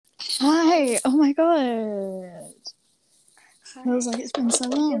Hi. Oh my god. Feels like it's been so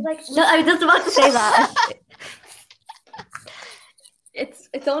long. No, I was just about to say that.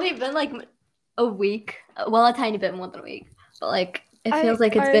 It's only been like a week. Well, a tiny bit more than a week, but like it feels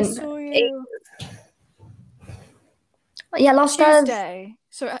like it's I been saw you last Tuesday.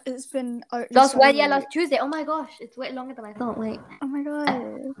 So it's been last just over a last week. Tuesday. Oh my gosh, it's way longer than I thought. Wait, Oh my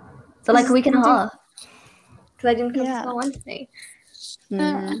god. so like a week and a half because I didn't come to Yeah. school Wednesday.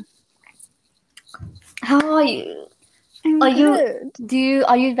 Uh, How are you? I'm Are good.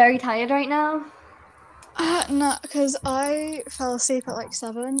 are you very tired right now? No, because I fell asleep at like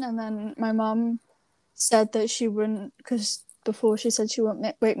 7, and then my mum said that she wouldn't, because before she said she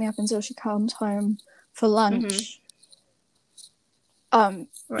wouldn't wake me up until she comes home for lunch. She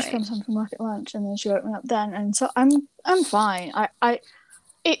Right. comes home from work at lunch, and then she woke me up then, and so I'm fine. I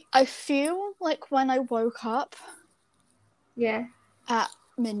feel like when I woke up Yeah. at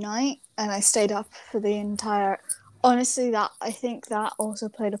midnight and I stayed up for the entire. Honestly, that I think that also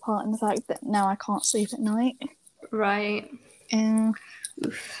played a part in the fact that now I can't sleep at night. Right.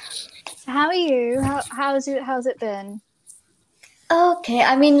 So how are you? How's it been? Okay,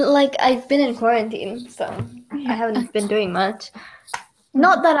 I mean, like, I've been in quarantine, so I haven't been doing much.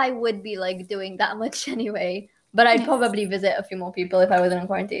 Not that I would be, like, doing that much anyway, but I'd probably visit a few more people if I wasn't in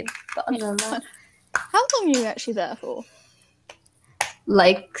quarantine. But other than that, How long are you actually there for?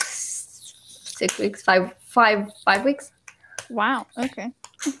 like, 6 weeks, five weeks. Wow. Okay.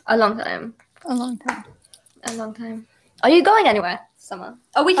 A long time. A long time. A long time. Are you going anywhere, Summer?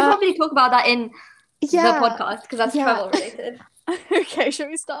 Oh, we should probably talk about that in the podcast, because that's travel related. Okay, shall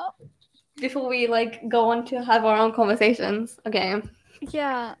we start? Before we, like, go on to have our own conversations. Okay.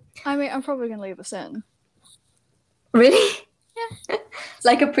 Yeah. I mean, I'm probably gonna leave this in. Really? Yeah.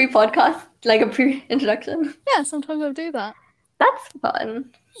 Like a pre-podcast? Like a pre-introduction? Yeah, sometimes I do that. That's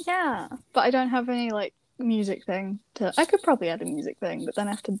fun. Yeah. But I don't have any, like, music thing to. I could probably add a music thing, but then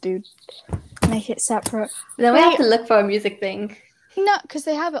I have to make it separate. Then we have to look for a music thing. No, because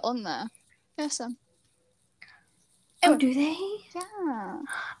they have it on there. Yes, Oh, do they? Yeah.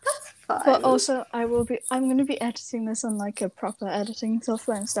 That's fun. But also, I'm going to be editing this on, like, a proper editing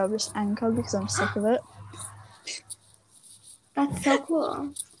software instead of just Anchor because I'm sick of it. That's so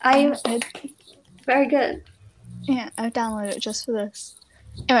cool. Very good. Yeah, I've downloaded it just for this.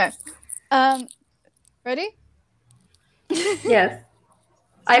 Anyway, ready? Yes.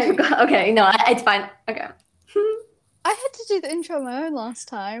 I forgot. Okay, no, it's fine. Okay. I had to do the intro on my own last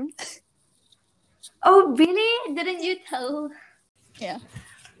time. Oh, really? Didn't you tell? Yeah.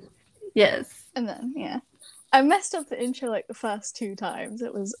 Yes. And then, yeah. I messed up the intro like the first 2 times.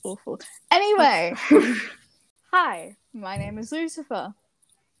 It was awful. Anyway. Hi, my name is Lucifer.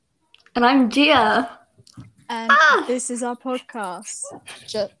 And I'm Gia. And this is our podcast,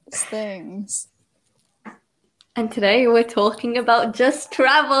 Just Things. And today we're talking about just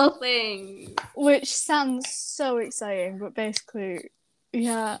travel things. Which sounds so exciting, but basically,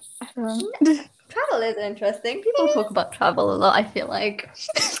 yeah, I don't Travel is interesting. People talk about travel a lot, I feel like.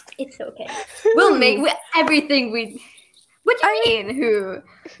 It's okay. We'll make everything we... What do you mean, who?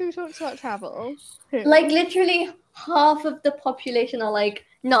 Who talks about travel? Who? Like, literally half of the population are like...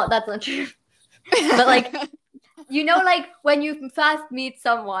 No, that's not true. But, like... You know, like, when you first meet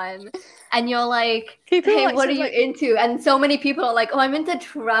someone and you're like, people hey, like, what are you into? And so many people are like, oh, I'm into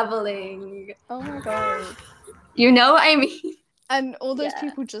traveling. Oh my god. You know what I mean? And all those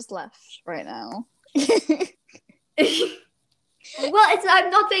people just left right now. Well, I'm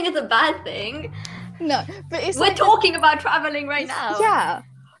not saying it's a bad thing. No, but it's We're talking about traveling right now. Yeah.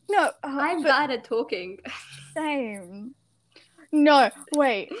 No, I'm bad at talking. Same. No,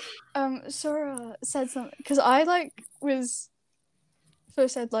 wait. Sora said something because I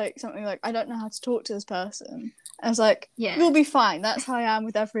first said like something like I don't know how to talk to this person. I was like, yeah, you'll be fine. That's how I am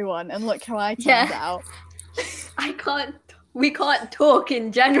with everyone. And look how I turned out. We can't talk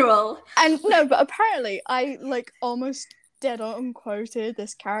in general. And no, but apparently I like almost dead on quoted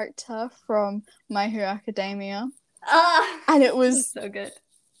this character from My Hero Academia. And it was so good.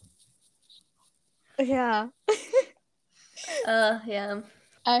 Yeah. Yeah.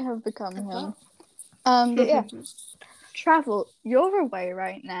 I have become him. But yeah. Travel. You're away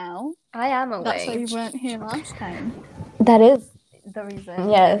right now. I am away. That's why you weren't here last time. That is the reason.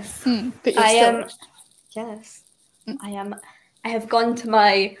 Yes. But I am. Yes. I have gone to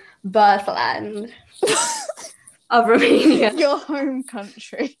my birthland of Romania. Your home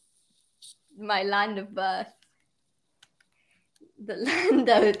country. My land of birth. The land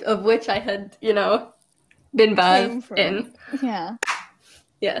of which I had, been birthed in. Yeah.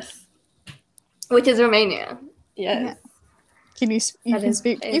 Yes. Which is Romania. Yes. Can you That is-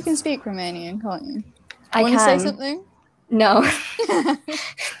 speak it's- Romanian, can't you? I Want to say can. something? No.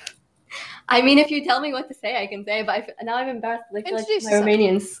 I mean, if you tell me what to say, I can say. But now I'm embarrassed. Like my yourself.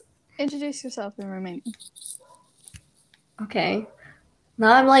 Romanians. Introduce yourself in Romanian. Okay.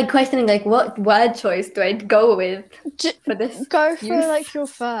 Now I'm like questioning like what word choice do I go with for this? Go for use? like your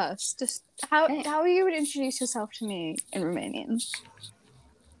first. Just Okay. how you would introduce yourself to me in Romanian.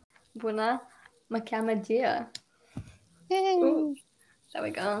 Bună, mă cheamă Gia. Yay. There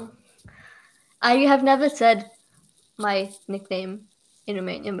we go. I have never said my nickname in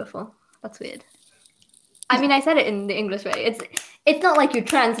Romanian before. That's weird. I mean, I said it in the English way. It's not like you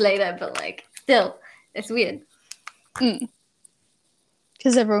translate it, but like still, it's weird.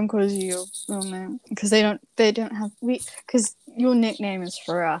 Because everyone calls you your real name. Because they don't have because your nickname is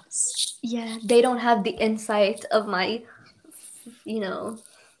for us. Yeah, they don't have the insight of my,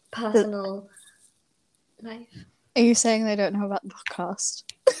 personal life. Are you saying they don't know about the podcast?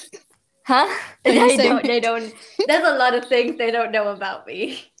 Huh? Are you They saying- don't. There's a lot of things they don't know about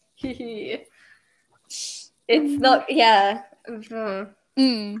me. It's not. Yeah. But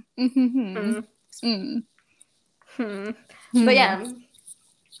yeah.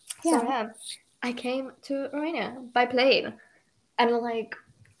 So yeah, I came to Romania by plane, and like,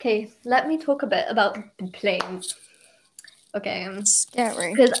 okay, let me talk a bit about the planes. Okay.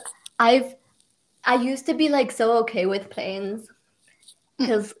 Scary. Because I used to be like so okay with planes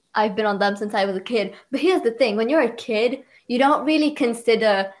because I've been on them since I was a kid. But here's the thing: when you're a kid, you don't really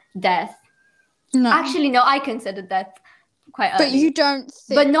consider death. No. Actually, no, I consider death quite early. But you don't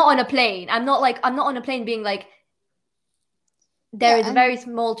think... But not on a plane. I'm not on a plane being like, there is a very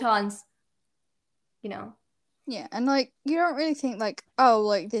small chance, Yeah, and like, you don't really think like, oh,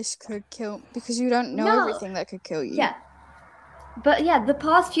 like this could kill, because you don't know everything that could kill you. Yeah. But yeah, the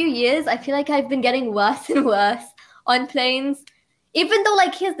past few years, I feel like I've been getting worse and worse on planes. Even though,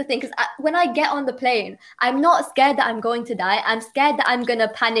 like, here's the thing, because when I get on the plane, I'm not scared that I'm going to die. I'm scared that I'm going to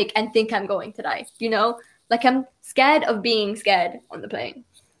panic and think I'm going to die, Like, I'm scared of being scared on the plane.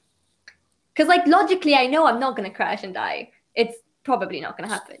 Because, like, logically, I know I'm not going to crash and die. It's probably not going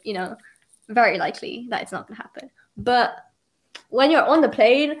to happen, Very likely that it's not going to happen. But when you're on the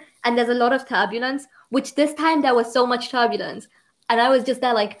plane and there's a lot of turbulence, which this time there was so much turbulence, and I was just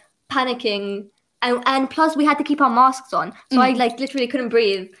there, like, panicking. And plus, we had to keep our masks on. So I, like, literally couldn't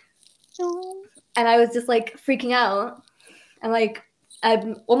breathe. And I was just, like, freaking out. And, like, I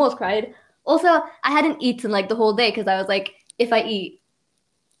almost cried. Also, I hadn't eaten, like, the whole day because I was like, if I eat,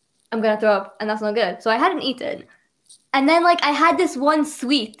 I'm going to throw up. And that's not good. So I hadn't eaten. And then, like, I had this one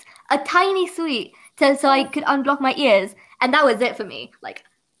sweet, a tiny sweet, so I could unblock my ears. And that was it for me. Like,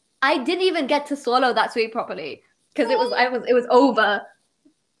 I didn't even get to swallow that sweet properly because it was over.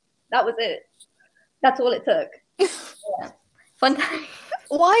 That was it. That's all it took. Yeah. Fun time.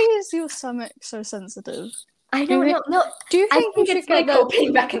 Why is your stomach so sensitive? I don't know. No, do you think you should it's get like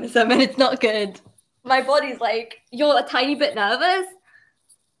coping mechanism and it's not good. My body's like, you're a tiny bit nervous.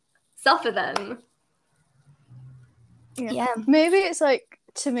 Suffer then. Yeah. Maybe it's like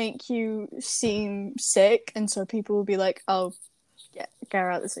to make you seem sick, and so people will be like, "Oh, get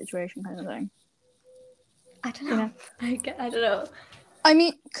her out of the situation," kind of thing. I don't know. I don't know. I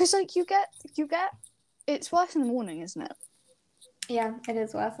mean, because like you get. It's worse in the morning, isn't it? Yeah, it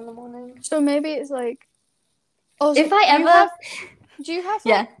is worse in the morning. So maybe it's like. Also, if I ever. Do you have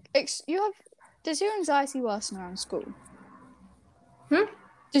like, does your anxiety worsen around school?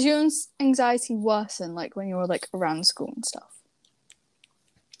 Does your anxiety worsen like when you're like around school and stuff?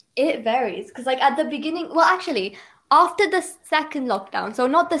 It varies because like at the beginning, well, actually, after the second lockdown, so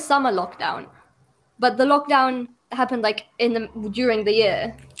not the summer lockdown, but the lockdown happened like during the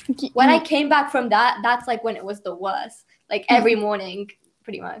year. When I came back from that's like when it was the worst. Like every morning,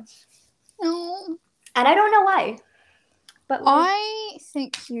 pretty much. No. And I don't know why. But like, I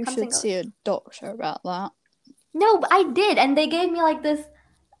think you should see a doctor about that. No, but I did, and they gave me like this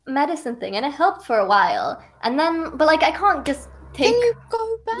medicine thing, and it helped for a while. And then, but like I can't just take. Can you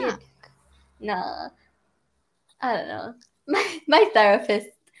go back? Nah, I don't know. My therapist.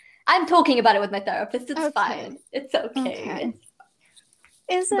 I'm talking about it with my therapist. It's fine. It's okay.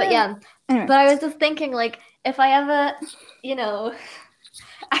 Is it? But yeah. Anyway. But I was just thinking, like, if I ever,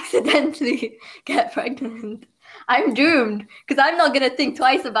 accidentally get pregnant, I'm doomed because I'm not gonna think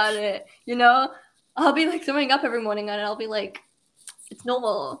twice about it. I'll be like throwing up every morning, and I'll be like, it's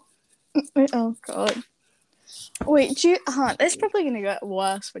normal. Oh god. Wait, it's probably gonna get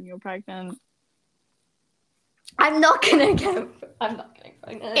worse when you're pregnant. I'm not getting pregnant.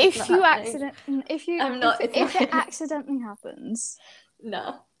 If it accidentally happens.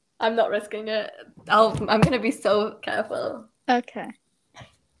 No, I'm not risking it. I'm gonna be so careful. Okay.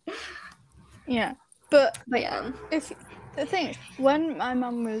 Yeah. But yeah. if the thing is, when my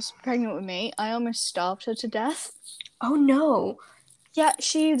mum was pregnant with me, I almost starved her to death. Oh no. Yeah,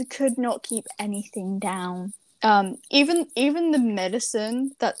 she could not keep anything down. Even the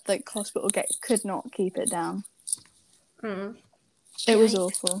medicine that the hospital get could not keep it down. It was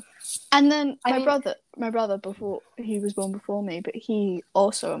awful. And then my brother before he was born before me, but he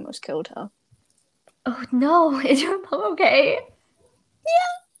also almost killed her. Oh no, is your mom okay?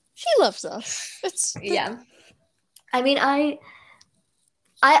 Yeah, she loves us. Yeah. I mean, I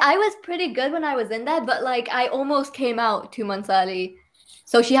was pretty good when I was in there, but like I almost came out 2 months early,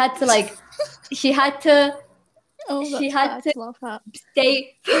 so she had to like, she had to Love that.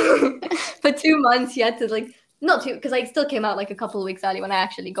 stay for 2 months. She had to like not two because I still came out like a couple of weeks early when I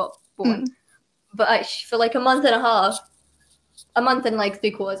actually got born, but for like a month and a half, a month and like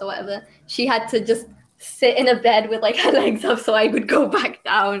 3/4 or whatever, she had to just sit in a bed with like her legs up so I would go back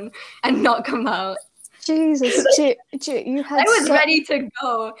down and not come out. Jesus, you had. I was ready to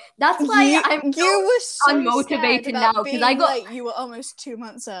go. That's why I'm so unmotivated now because I got. Like, you were almost 2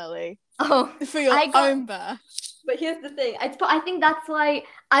 months early. Oh, for your own birth. But here's the thing. I think that's why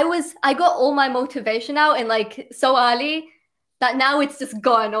I got all my motivation out and like so early that now it's just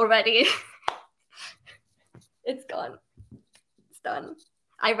gone already. It's gone. It's done.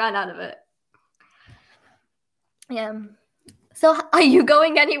 I ran out of it. Yeah. So are you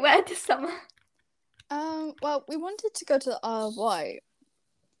going anywhere this summer? Well, we wanted to go to the Isle of Wight,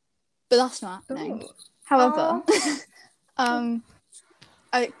 but that's not happening. However,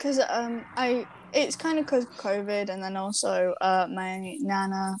 it's kind of because of COVID, and then also my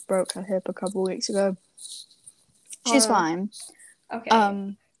nana broke her hip a couple of weeks ago. She's fine.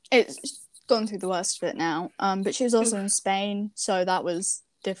 Okay. It's gone through the worst of it now. But she was also in Spain, so that was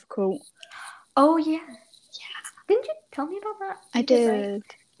difficult. Oh yeah. Didn't you tell me about that? I did.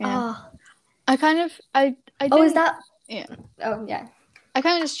 Yeah. Oh. I kind of is that? Yeah. Oh yeah. I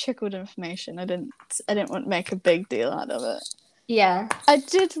kind of just trickled information. I didn't want to make a big deal out of it. Yeah. I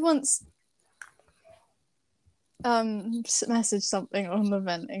did once message something on the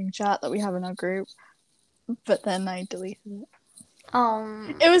venting chat that we have in our group, but then I deleted it.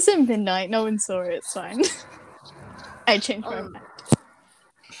 It was in midnight. No one saw it. It's fine. I changed my mind.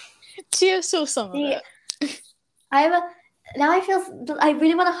 Tia saw some of it. Now I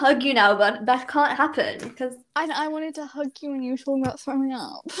really want to hug you now, but that can't happen because I wanted to hug you when you were talking about throwing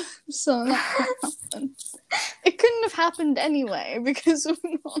up, so that can't happen. It couldn't have happened anyway because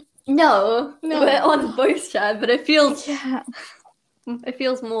we're not. No, we're on voice chat, but it feels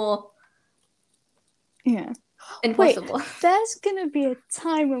more impossible. Wait, there's gonna be a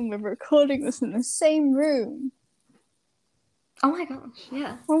time when we're recording this in the same room. Oh my gosh,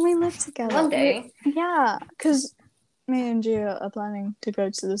 yeah. When we live together. One day. Yeah, because me and Gia are planning to go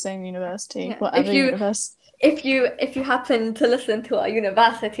to the same university, whatever university. If you happen to listen to our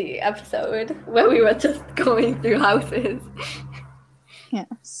university episode where we were just going through houses.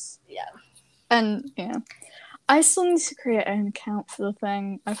 Yes. Yeah. And I still need to create an account for the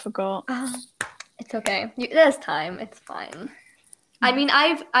thing. I forgot. It's okay. There's time. It's fine. I mean,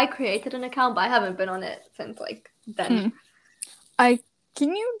 I created an account, but I haven't been on it since like then.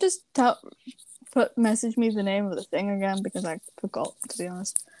 Can you just message me the name of the thing again because I forgot, to be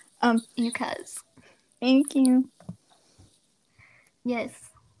honest. You can. Thank you. Yes.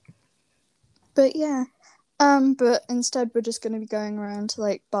 But yeah. But instead we're just going to be going around to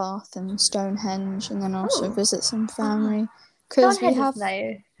like Bath and Stonehenge, and then also visit some family because we have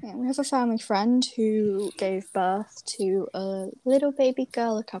a family friend who gave birth to a little baby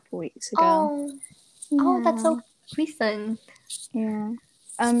girl a couple weeks ago. Oh, that's so recent. Yeah.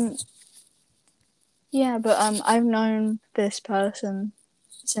 Yeah, but I've known this person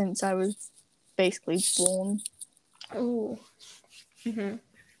since I was basically born. Oh. Mhm.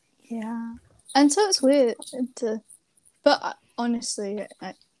 Yeah. And so it's weird but honestly,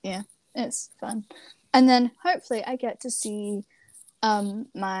 it's fun. And then hopefully I get to see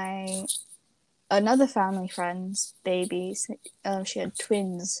my another family friend's babies. She had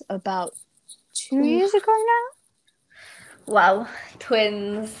twins about 2 years ago now. Wow,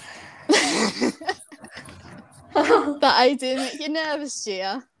 twins. But I did make you nervous,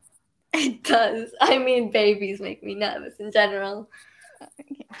 Gia. It does. I mean, babies make me nervous in general.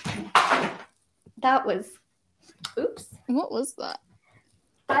 That was... Oops. What was that?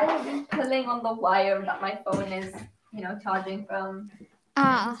 I have been pulling on the wire that my phone is, charging from.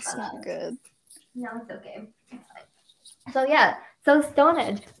 That's not good. No, it's okay. It's fine. So yeah,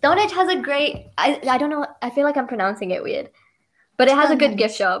 Stonehenge. Stonehenge has a great... I don't know. I feel like I'm pronouncing it weird. But it has a good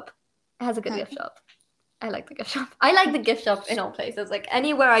gift shop. It has a good gift shop. I like the gift shop. I like the gift shop in all places. Like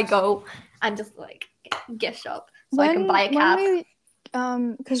anywhere I go, I'm just like gift shop, so I can buy a cap.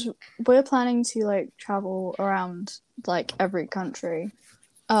 Because we're planning to like travel around like every country.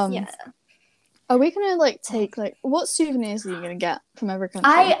 Yeah. Are we gonna like take like what souvenirs are you gonna get from every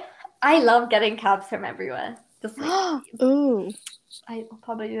country? I love getting caps from everywhere. Just like Ooh. I'll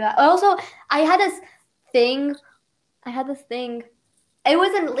probably do that. Also, I had this thing. It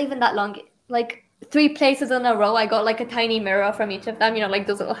wasn't even that long. Like 3 places in a row, I got like a tiny mirror from each of them. You know, like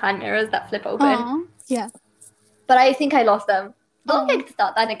those little hand mirrors that flip open. Yeah. But I think I lost them. But Aw. I could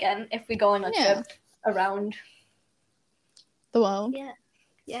start that again if we go on a trip around The world. Yeah.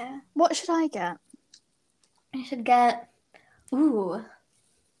 Yeah. What should I get? I should get. Ooh.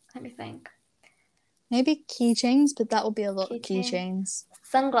 Let me think. Maybe keychains, but that will be a lot of Keychain. keychains.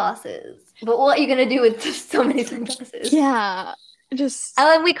 Sunglasses. But what are you gonna do with so many sunglasses? Yeah. Just.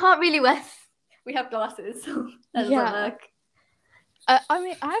 We can't really wear. We have glasses, so that doesn't work. I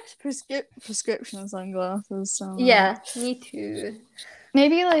mean, I have prescription sunglasses. So yeah, me too.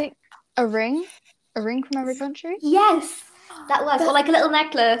 Maybe like a ring from every country. Yes, that works. Or like a little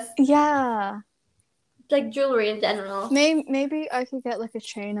necklace. Yeah. Like jewelry in general. Maybe I could get like a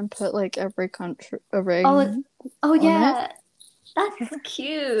chain and put like every country a ring. Oh yeah, that's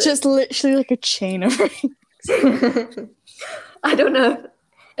cute. Just literally like a chain of rings. I don't know.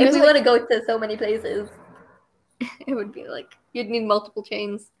 If we want to go to so many places, it would be like you'd need multiple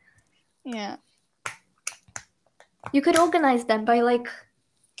chains. Yeah. You could organize them by like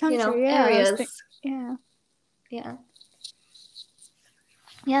country, areas. Yeah.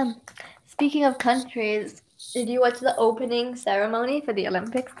 Speaking of countries, did you watch the opening ceremony for the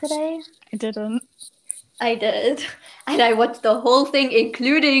Olympics today? I didn't. I did. And I watched the whole thing,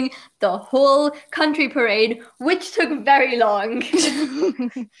 including the whole country parade, which took very long.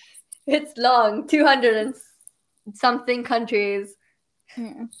 It's long, 200 and something countries.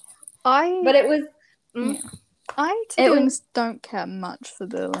 Yeah. But it was... I don't care much for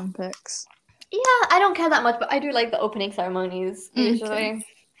the Olympics. Yeah, I don't care that much, but I do like the opening ceremonies, usually. Okay.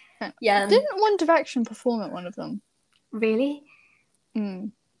 Yeah. Didn't One Direction perform at one of them? Really?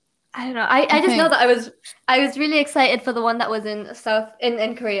 I don't know. I just know that I was really excited for the one that was in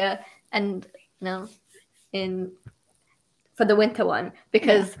Korea and for the winter one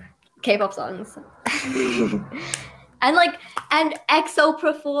because K-pop songs. and EXO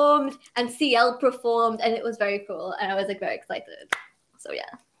performed and CL performed and it was very cool and I was like very excited. So yeah.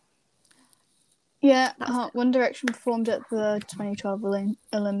 Yeah, One Direction performed at the 2012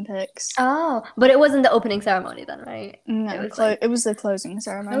 Olympics. Oh, but it wasn't the opening ceremony then, right? No, it was the closing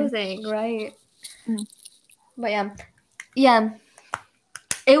ceremony. Closing, right. But yeah.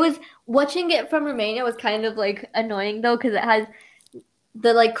 It was, watching it from Romania was kind of like annoying though because it has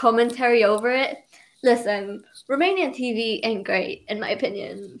the like commentary over it. Listen, Romanian TV ain't great in my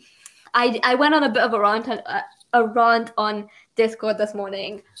opinion. I went on a bit of a rant on Discord this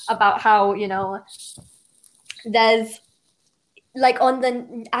morning about how, there's like on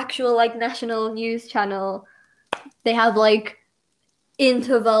the actual like national news channel, they have like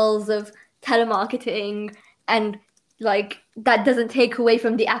intervals of telemarketing and like that doesn't take away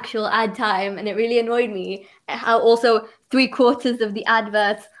from the actual ad time. And it really annoyed me how also 3/4 of the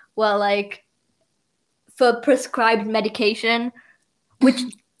adverts were like for prescribed medication, which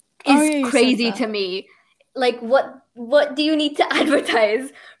is crazy to me. Like what do you need to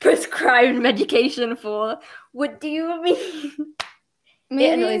advertise prescribed medication for? What do you mean?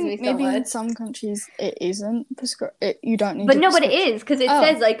 It annoys me so maybe much. In some countries it isn't prescribed. You don't need. But it is because it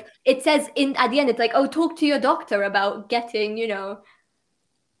says in at the end it's like, oh, talk to your doctor about getting,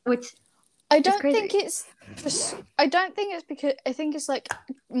 which I don't think it's. I don't think it's because I think it's like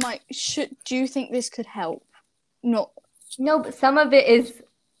do you think this could help? No, but some of it is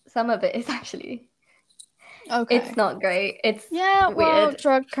actually. Okay. It's not great. It's well, weird.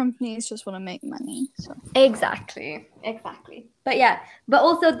 Drug companies just want to make money. So. Exactly. But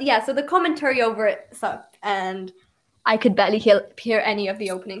also, so the commentary over it sucked, and I could barely hear any of the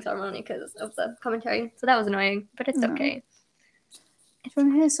opening ceremony because of the commentary. So that was annoying, but it's okay. If I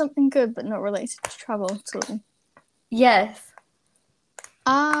hear something good but not related to travel at all. Yes.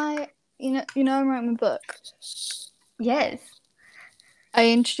 I'm writing a book. Yes. I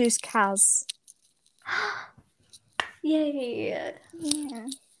introduced Kaz. Yay. Yeah.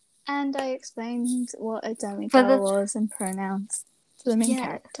 And I explained what a demigirl was and pronouns to the main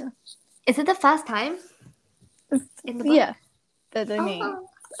character. Is it the first time in the book? Yeah. That they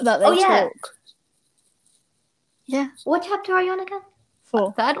talk. Yeah. What chapter are you on again?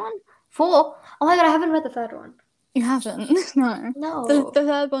 4. Third one? 4? Oh my god, I haven't read the third one. You haven't? No. No. The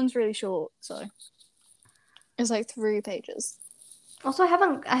third one's really short, so. It's like 3 pages. Also, I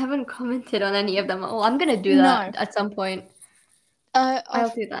haven't commented on any of them. Oh, I'm gonna do No. that at some point.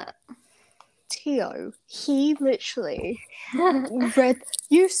 I'll do that. Tio, he literally read.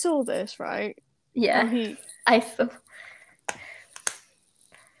 You saw this, right? Yeah, I saw.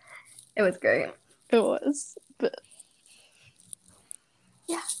 It was great. It was, but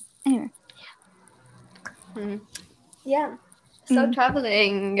yeah. Anyway. Yeah. So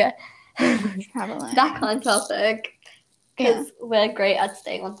traveling. Back on topic. Because we're great at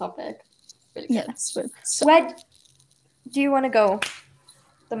staying on topic. Really good. Yes. Where do you want to go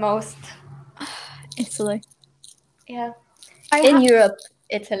the most? Italy. Yeah. In Europe,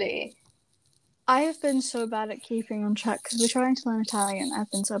 Italy. I have been so bad at keeping on track because we're trying to learn Italian.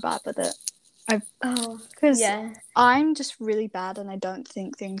 I've been so bad with it. Because I'm just really bad and I don't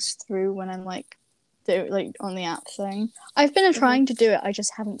think things through when I'm like on the app thing. I've been trying to do it. I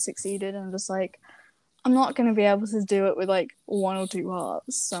just haven't succeeded, and I'm just like, I'm not going to be able to do it with like 1 or 2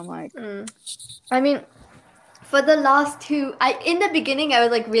 hearts. So I'm like, I mean, for the last 2, in the beginning I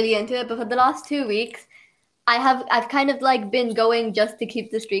was like really into it, but for the last 2 weeks, I've kind of like been going just to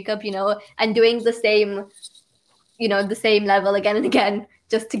keep the streak up, you know, and doing the same, you know, the same level again and again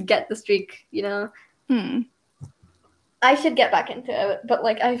just to get the streak, you know. I should get back into it, but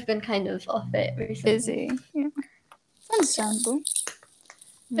like I've been kind of off it recently. Busy. Yeah. Understandable.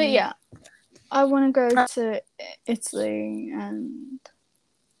 But yeah, I want to go to Italy and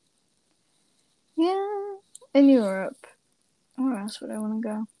in Europe. Where else would I want to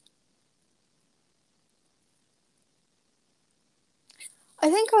go? I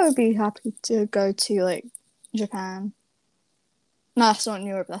think I would be happy to go to like Japan. No, that's not in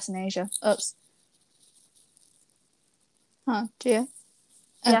Europe. That's in Asia. Oops. Huh, Gia?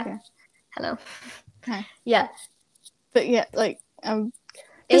 Yeah. Okay. Hello. Hi. Yeah. But yeah, like, I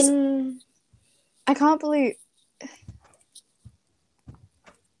can't believe...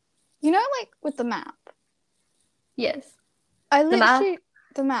 You know, like, with the map? Yes. I literally...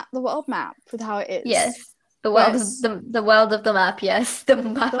 The map, the world map, with how it is. Yes. The world of the map, yes. The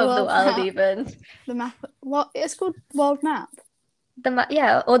map of the world, even. The map... What? It's called World Map. The map,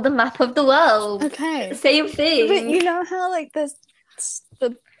 yeah, or the map of the world. Okay. Same thing. But you know how, like, there's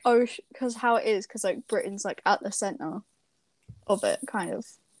the ocean... Because how it is, because, like, Britain's, like, at the centre of it, kind of.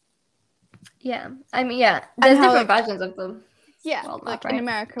 Yeah. I mean, yeah. There's different versions of them. Yeah, world like map, right? In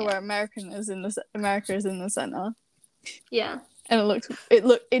America, where America is in the center. Yeah, and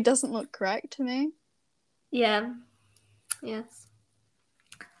it doesn't look correct to me. Yeah. Yes.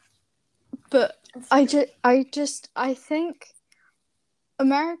 But I think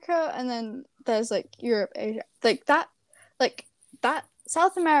America, and then there's like Europe, Asia, like that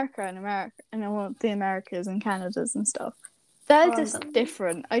South America and all the Americas and Canadas and stuff. They're just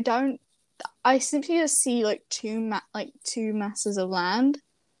different. I simply just see like two masses of land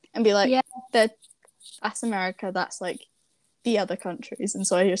and be like, that's America, that's like the other countries, and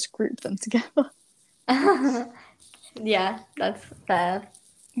so I just group them together. Yeah, that's fair.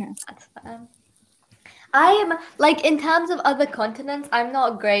 Yeah, that's fair. I am like, in terms of other continents, I'm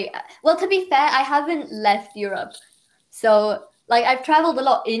not great. Well, to be fair, I haven't left Europe, so like I've traveled a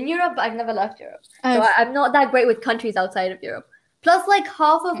lot in Europe, but I've never left Europe. So I'm not that great with countries outside of Europe. Plus, like,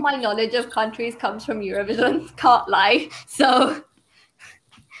 half of my knowledge of countries comes from Eurovision. Can't lie. So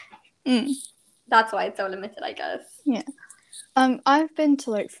that's why it's so limited, I guess. Yeah. I've been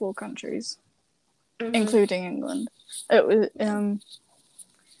to like 4 countries, including England. It was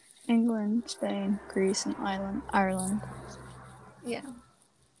England, Spain, Greece, and Ireland. Yeah.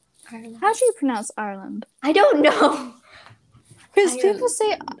 Ireland. How do you pronounce Ireland? I don't know. Because people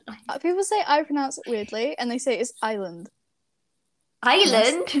say I pronounce it weirdly, and they say it's island.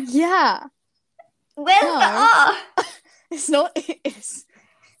 Island? Yeah. Where's the R? It's not. It's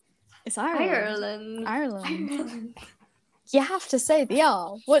Ireland. Ireland. You have to say the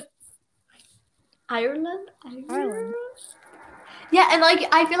R. What? Ireland. Yeah, and like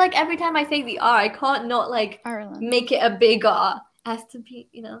I feel like every time I say the R, I can't not like Ireland. Make it a big R. It has to be,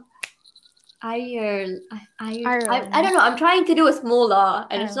 you know. Ireland. I don't know. I'm trying to do a small R,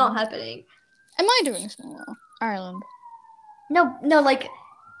 and it's not happening. Am I doing a small R? Ireland. No, like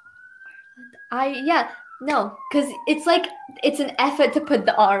no, because it's like it's an effort to put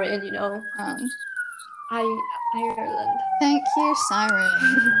the R in, you know. Ireland. Thank you, Siren.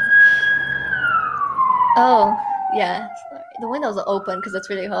 Oh yeah, sorry. The windows are open because it's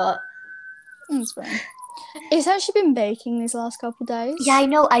really hot. That's fine. It's actually been baking these last couple of days. Yeah, I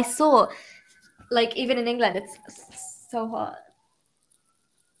know. I saw. Like, even in England, it's so hot.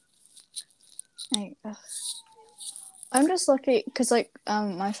 I'm just lucky because like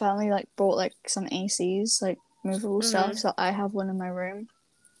my family like bought like some ACs, like movable stuff, Mm-hmm. so I have one in my room.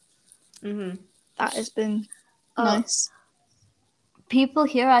 Mm-hmm. That has been Oh, nice. people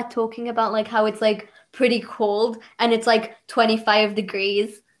here are talking about like how it's like pretty cold and it's like 25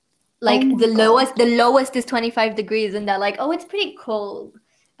 degrees. Oh Like my god. the lowest is 25 degrees and they're like, "Oh, it's pretty cold."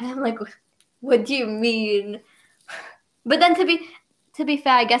 And I'm like, "What do you mean?" But then to be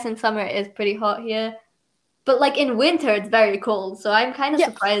fair, I guess in summer it is pretty hot here. But like in winter it's very cold. So I'm kind of Yeah.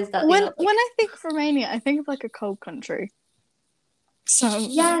 surprised that, When I think of Romania, I think of like a cold country. So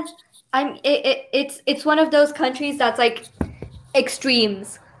yeah, it's one of those countries that's like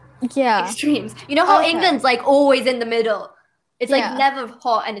extremes. yeah. Extremes. You know how Okay. England's like always in the middle. It's like Yeah. never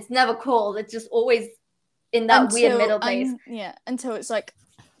hot and it's never cold. It's just always in that weird middle place. Until it's like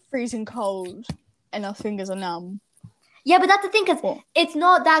freezing cold and our fingers are numb. Yeah, but that's the thing, because Well, it's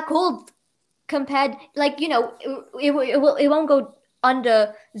not that cold compared. Like it won't go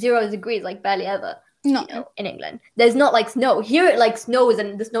under 0 degrees, like barely ever. no. In England, there's not like snow. Here, it like snows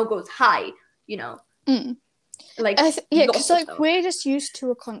and the snow goes high. Mm. Like Yeah, because lots of like snow. we're just used to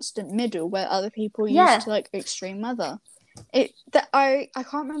a constant middle where other people are used Yeah. to like extreme weather. I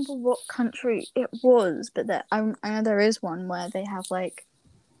can't remember what country it was, but I know there is one where they have like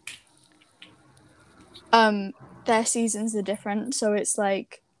their seasons are different, so it's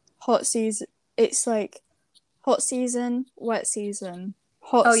like hot season. It's like hot season, wet season,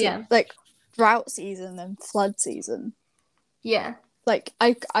 Oh yeah. like drought season and flood season. Yeah. Like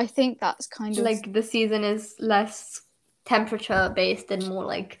I think that's kind of Like the season is less temperature based and more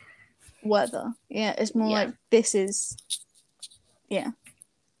like weather. Yeah, it's more yeah. like this is yeah.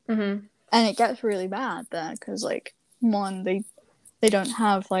 Mm-hmm. And it gets really bad there because like one they don't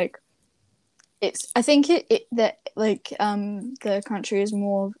have like it's I think it that like the country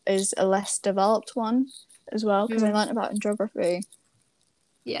is a less developed one as well because I Mm-hmm. learned about in geography.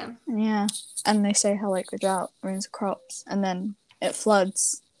 Yeah. And yeah, and they say how like the drought ruins the crops and then it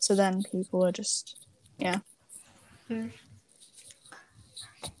floods, so then people are just yeah.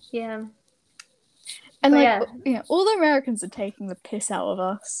 Yeah. And But like yeah. all the Americans are taking the piss out of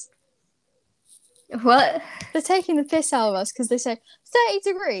us. What? They're taking the piss out of us because they say 30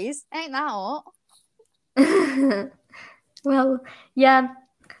 degrees ain't that hot. Well, yeah.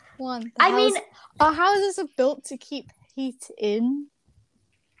 One, I mean, our houses are built to keep heat in,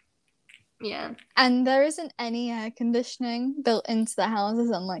 yeah. and there isn't any air conditioning built into the houses,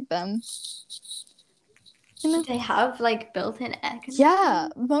 unlike them. You know? They have like built-in air conditioning. Yeah,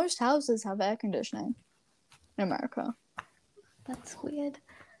 most houses have air conditioning in America. That's weird.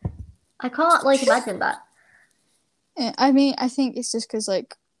 I can't like imagine that. Yeah, I mean, I think it's just because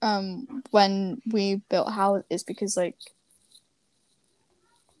like when we built houses, it's because like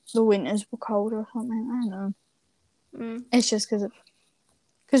the winters were cold or something. I don't know. It's just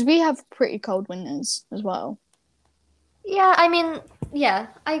because we have pretty cold winters as well. Yeah, I mean, yeah,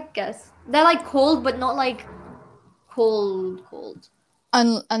 I guess they're like cold, but not like cold.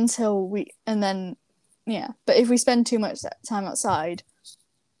 Until and then yeah. But if we spend too much time outside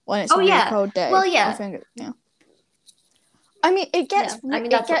when it's Oh a really yeah. cold day, Well, yeah. I think yeah. I mean, it gets Yeah, I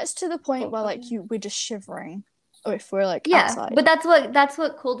mean, it gets to the point where like we're just shivering if we're like yeah, outside. but that's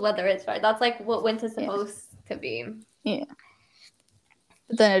what cold weather is, right? That's like what winter's supposed to be. Yeah.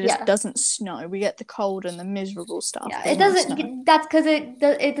 But then it just doesn't snow. We get the cold and the miserable stuff. Yeah, it doesn't. Snow. That's because it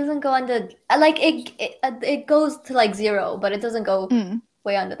doesn't go under like it goes to like 0, but it doesn't go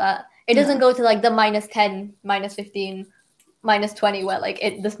way under that. It doesn't go to like the -10, -15, -20 where like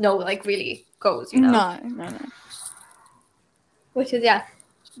the snow like really goes. No. Which is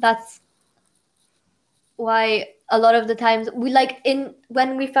that's why a lot of the times we like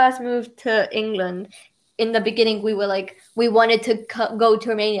when we first moved to England. In the beginning, we were like we wanted to go to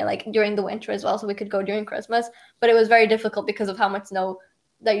Romania like during the winter as well, so we could go during Christmas. But it was very difficult because of how much snow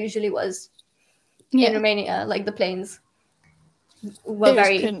there usually was in Romania. Like the planes were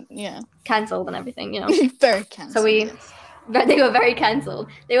very cancelled and everything, very cancelled. So they were very cancelled.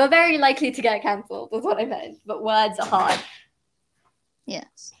 They were very likely to get cancelled. Is what I meant. But words are hard.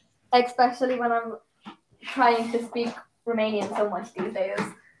 Yes. Especially when I'm trying to speak Romanian so much these days.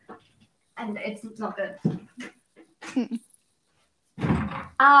 And it's not good.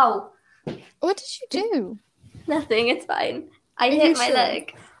 Ow! What did you do? Nothing. It's fine. I hit my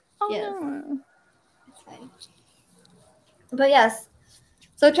leg. Oh, yes. No. It's fine. But yes.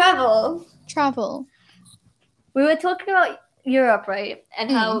 So travel. We were talking about Europe, right? And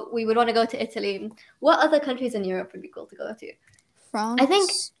how we would want to go to Italy. What other countries in Europe would be cool to go to? France. I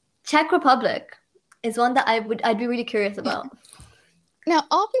think Czech Republic is one that I'd be really curious about. Now,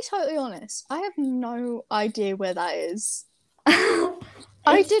 I'll be totally honest. I have no idea where that is.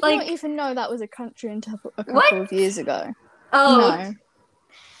 I did not even know that was a country until a couple of years ago. Oh.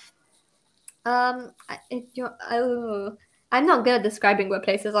 No. I'm not good at describing where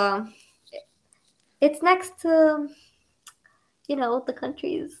places are. It's next to, the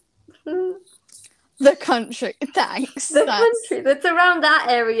countries. The country. Thanks. Countries. It's around that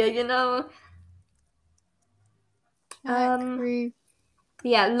area,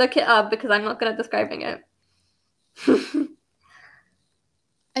 Yeah, look it up because I'm not good at describing it.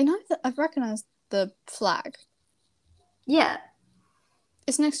 I know that I've recognized the flag. Yeah.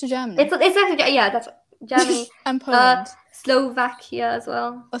 It's next to Germany. It's actually, yeah, that's Germany. And Poland. Slovakia as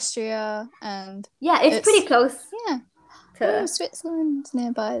well. Austria and... Yeah, it's pretty close. Yeah. Oh, Switzerland's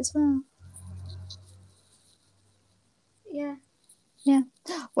nearby as well. Yeah. Yeah.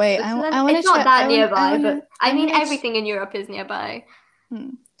 Wait, I want to check. It's not that nearby, but I mean everything in Europe is nearby.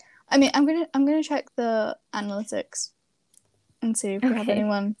 I mean, I'm gonna check the analytics and see if we have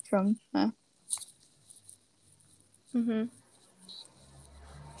anyone from there.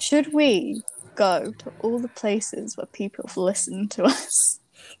 Should we go to all the places where people have listened to us?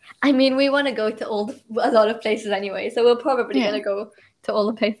 I mean, we want to go to a lot of places anyway, so we're probably gonna go to all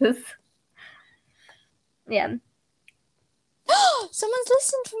the places. Yeah. Someone's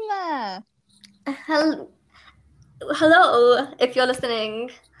listened from there. Hello, if you're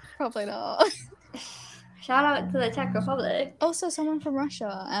listening. Probably not. Shout out to the Czech Republic. Also, someone from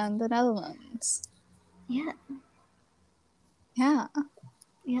Russia and the Netherlands. Yeah. Yeah.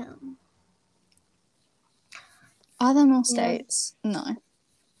 Yeah. Are there more states? No.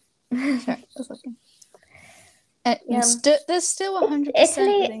 Sure, I was looking. There's still 100%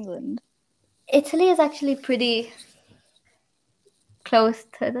 with England. Italy is actually pretty close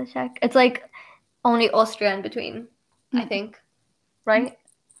to the Czech. It's like only Austria in between, I think. Right?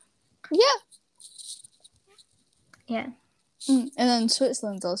 Yeah. Yeah. And then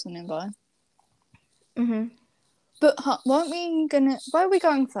Switzerland's also nearby. But why are we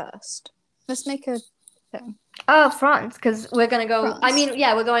going first? Let's make a thing. Oh, France, because we're going to go... France. I mean,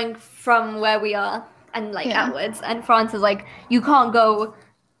 yeah, we're going from where we are and, outwards. And France is you can't go...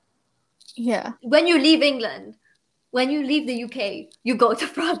 Yeah. When you leave England, when you leave the UK, you go to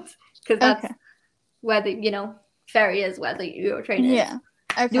France. Because that's where the, ferry is, where the Euro train is. Yeah.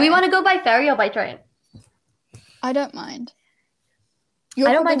 Okay. Do we want to go by ferry or by train? I don't mind. You're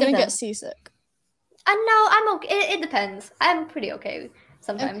probably going to get seasick. No, I'm okay. It depends. I'm pretty okay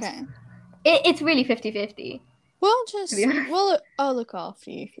sometimes. Okay. It's really 50-50. I'll look after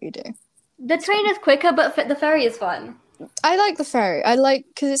you if you do. The train is quicker, but the ferry is fun. I like the ferry.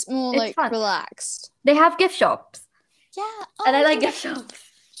 Because it's more fun. Relaxed. They have gift shops. Yeah. And I like gift shops.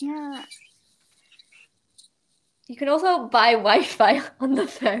 Yeah. You can also buy Wi-Fi on the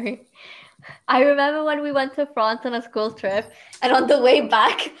ferry. I remember when we went to France on a school trip, and on the way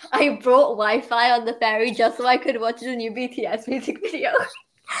back, I brought Wi-Fi on the ferry just so I could watch the new BTS music video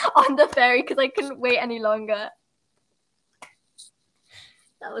on the ferry because I couldn't wait any longer.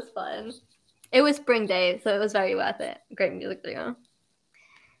 That was fun. It was spring day, so it was very worth it. Great music video.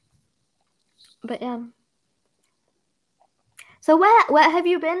 But yeah. So where have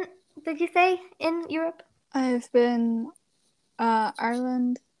you been, did you say, in Europe? I've been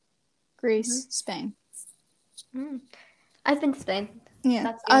Ireland, Greece, Spain. I've been to Spain. Yeah.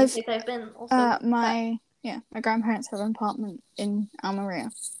 That's the only place I've been also. My grandparents have an apartment in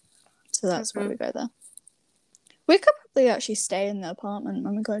Almeria. So that's why we go there. We could probably actually stay in the apartment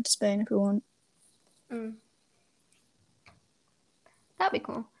when we go to Spain if we want. That'd be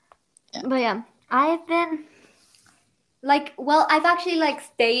cool. Yeah. But yeah, I've been I've actually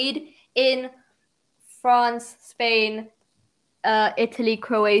stayed in France, Spain, Italy,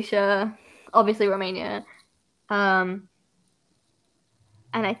 Croatia, obviously Romania, and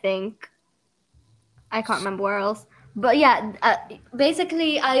I think I can't remember where else. But yeah,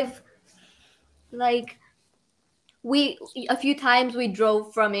 basically I've a few times we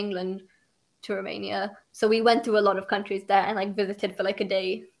drove from England to Romania, so we went to a lot of countries there and visited for a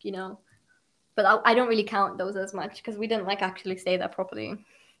day, But I don't really count those as much because we didn't actually stay there properly.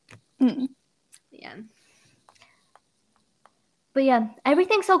 Yeah. But yeah,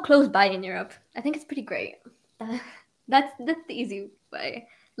 everything's so close by in Europe. I think it's pretty great. That's the easy way.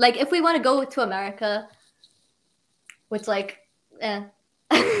 If we want to go to America, which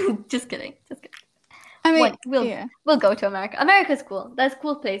just kidding. I mean, we'll go to America. America's cool. There's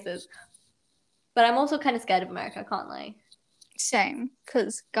cool places. But I'm also kind of scared of America, I can't lie. Same,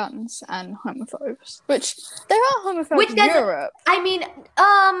 because guns and homophobes. Which, there are homophobes in Europe. I mean,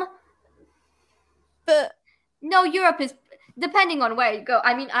 But... No, Europe is... depending on where you go.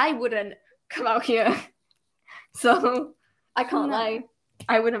 I mean, I wouldn't come out here, so I can't No. lie.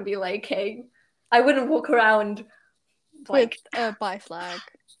 I wouldn't be like, hey, I wouldn't walk around like with a bi flag.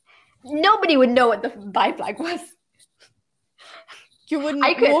 nobody would know what the bi flag was. You wouldn't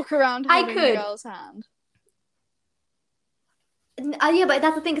I could- walk around I holding could. a girl's hand. Yeah, but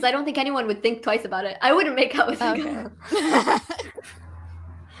that's the thing, because I don't think anyone would think twice about it. I wouldn't make out with a Okay. girl.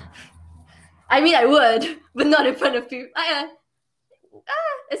 I mean, I would, but not in front of people. Would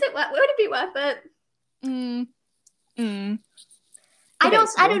it be worth it? I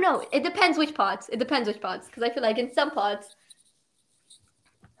don't know. It depends which parts. Because I feel like in some parts,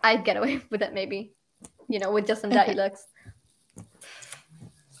 I'd get away with it maybe. With just some dirty looks.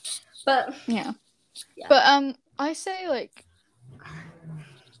 But Yeah. Yeah. But I say like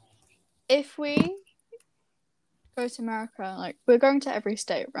if we go to America, like we're going to every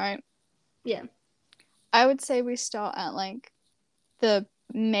state, right? Yeah. I would say we start at like the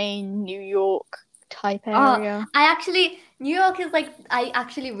main New York type area. New York is like, I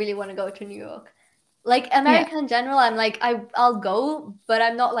actually really want to go to New York. Like America in general, I'm like, I'll go, but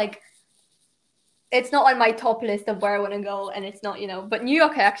I'm not like, it's not on my top list of where I want to go, and it's not, but New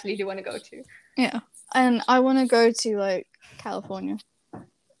York I actually do want to go to. Yeah. And I want to go to like California.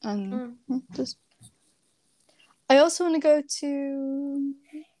 And just I also want to go to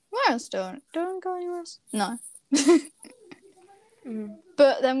where else don't go anywhere else? No.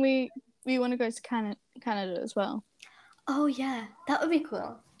 But then we want to go to Canada as well. Oh yeah, that would be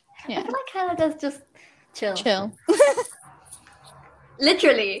cool. Yeah. I feel like Canada's just chill.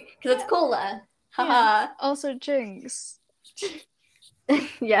 Literally, because it's cool there. Haha. Yeah. Also Jinx.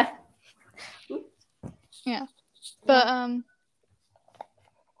 Yeah. Yeah. But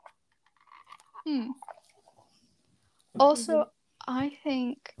also I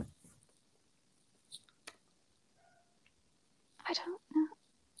think I don't know.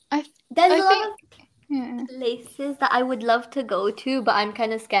 There's I a lot think, of places that I would love to go to, but I'm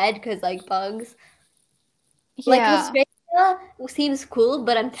kind of scared because like bugs. Yeah. Like Australia seems cool,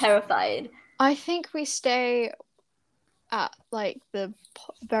 but I'm terrified. I think we stay at like the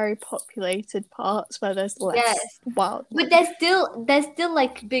very populated parts where there's less wild. But there's still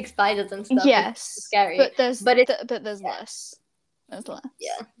like big spiders and stuff. Yes, it's scary. But there's less. There's less.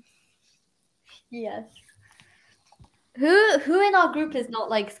 Yeah. Yes. Who in our group is not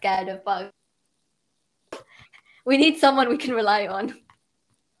like scared of bugs? We need someone we can rely on.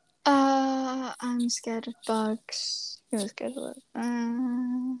 I'm scared of bugs. Who's scared of bugs?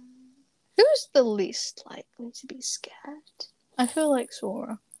 Who's the least likely to be scared? I feel like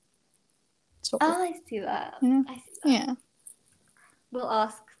Sora. Oh, I see that. Yeah. I see that. Yeah. We'll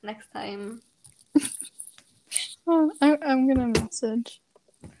ask next time. Oh, I'm gonna message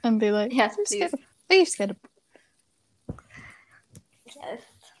and be like, yes, please. Are you scared of bugs? Yes.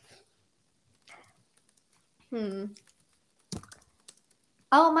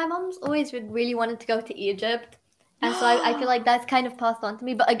 Oh, my mom's always really wanted to go to Egypt. And so I feel like that's kind of passed on to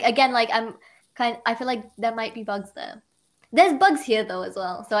me. But again, like I feel like there might be bugs there. There's bugs here though as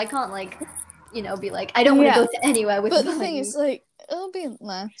well. So I can't like, be like, I don't want to go to anywhere with bugs. But the thing is, like, it'll be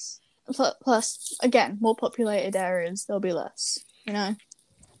less. Plus, again, more populated areas, there'll be less, Yeah.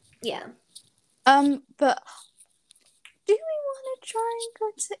 But do we want to try and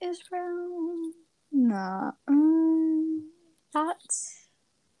go to Israel? Nah. That's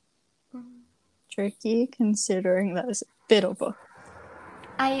tricky, considering that is a bit of a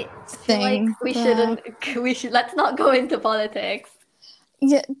I thing. Feel like we should. Let's not go into politics.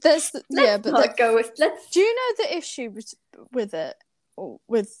 Yeah, let's Do you know the issue with it?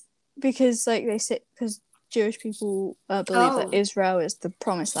 Because like they say, because Jewish people believe that Israel is the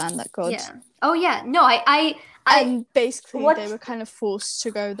promised land that God. Yeah. Oh yeah. No, and basically they were kind of forced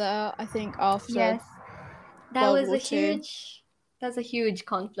to go there. I think after. Yes. That was a huge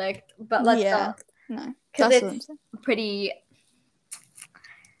conflict, but let's not. No, because it's pretty.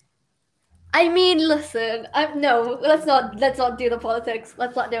 I mean, listen. No, let's not do the politics.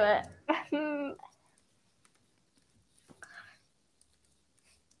 Let's not do it.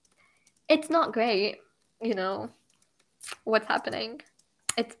 It's not great, what's happening.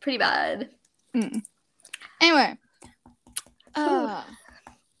 It's pretty bad. Anyway.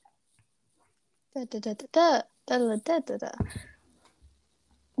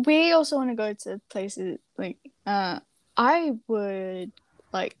 We also want to go to places like I would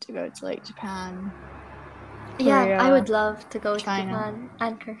like to go to like Japan. Korea, I would love to go China. to Japan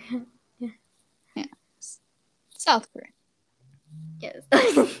and Korea. Yeah. South Korea. Yes.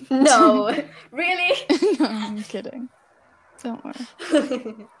 No. Really? No, I'm kidding. Don't worry.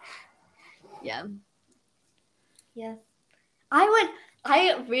 Yeah. Yes.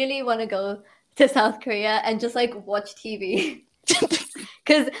 I really want to go to South Korea and just like watch TV.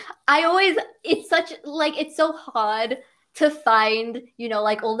 Because it's so hard to find,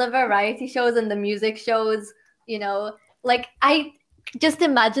 like all the variety shows and the music shows, like I just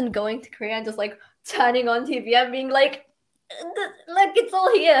imagine going to Korea and just like turning on TV and being like it's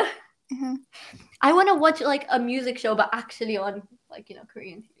all here. Mhm. I want to watch like a music show, but actually on like,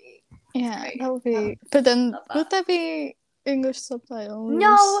 Korean TV. Yeah, Great. that would be. But then, Love that. would there be English subtitles?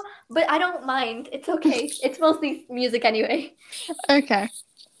 No, but I don't mind. It's okay. It's mostly music anyway. Okay.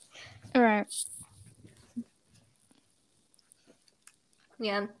 All right.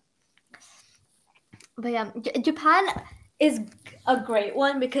 Yeah. But yeah, Japan is a great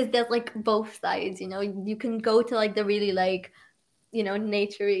one because there's like both sides, You can go to like the really like,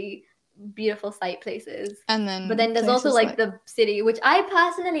 naturey, beautiful sight places. And then, But then there's also like the city, which I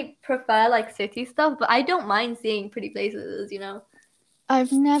personally prefer like city stuff, but I don't mind seeing pretty places,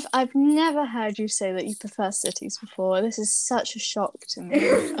 I've never heard you say that you prefer cities before. This is such a shock to me.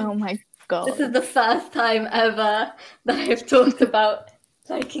 Oh my god. This is the first time ever that I've talked about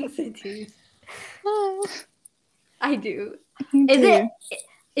liking cities. I do.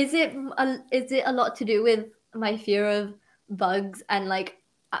 Is it a lot to do with my fear of bugs and like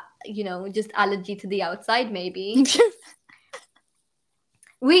just allergy to the outside maybe?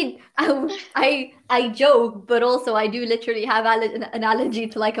 I joke, but also I do literally have an allergy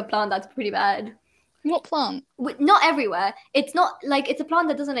to like a plant that's pretty bad. What plant? Not everywhere. It's not like it's a plant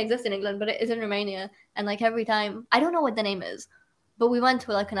that doesn't exist in England, but it is in Romania. And like every time, I don't know what the name is, but we went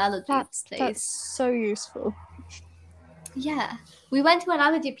to like an allergy place. That's so useful. Yeah, we went to an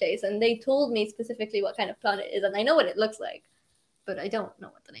allergy place and they told me specifically what kind of plant it is, and I know what it looks like, but I don't know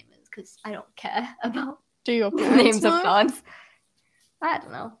what the name is because I don't care about names of plants. I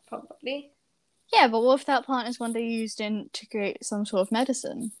don't know, probably. Yeah, but what if that plant is one they used to create some sort of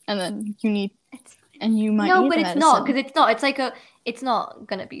medicine, and then you might need no, but the it's medicine. not because it's not. It's like it's not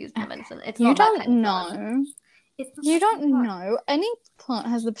gonna be used in medicine. It's you not don't that kind know. Of plant. You don't know. Any plant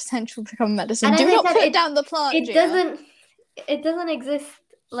has the potential to become medicine. Do not put down the plant. It doesn't. It doesn't exist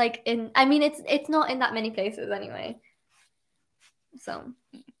like in. I mean, it's not in that many places anyway. So,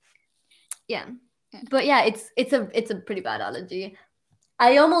 yeah. But yeah, it's a pretty bad allergy.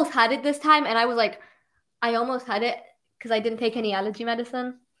 I almost had it this time, and I was like, I almost had it because I didn't take any allergy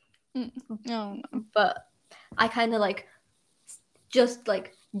medicine. No. But I kind of like just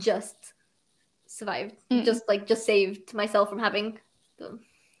survived. Just saved myself from having the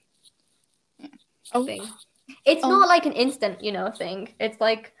thing. It's not like an instant, thing. It's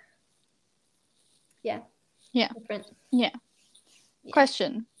like, different. Yeah.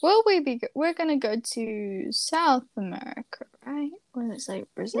 Question: we're gonna go to South America, right? Or it's like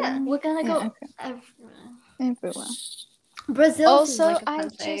Brazil. Yeah, we're gonna go everywhere. Brazil. Also,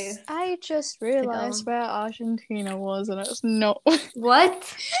 I just realized where Argentina was, and it's not.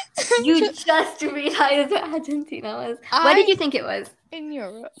 What? You just realized where Argentina was? Where did you think it was? In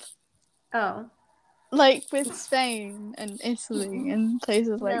Europe. Oh. Like with Spain and Italy and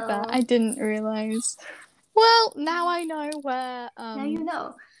places like that. I didn't realize. Well, now I know where. Now you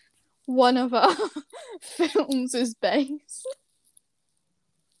know. One of our films is based.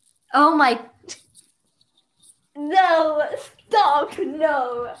 Oh my. No, stop,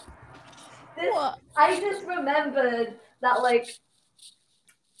 no. What? I just remembered that, like,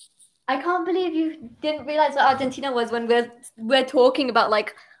 I can't believe you didn't realize what Argentina was when we're talking about,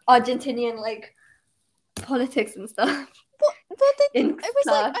 like, Argentinian, like, politics and stuff. Well, it was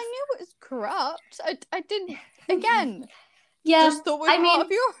like, I knew it was corrupt. I didn't, again, just thought we were part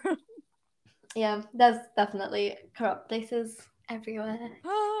of Europe. Yeah, there's definitely corrupt places everywhere.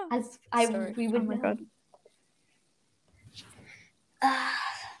 We would. Oh my god.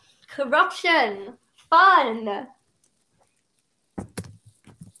 Corruption, fun.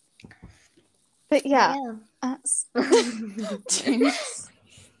 But yeah. That's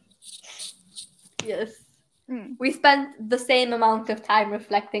yes. We spent the same amount of time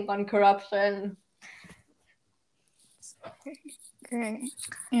reflecting on corruption. Great.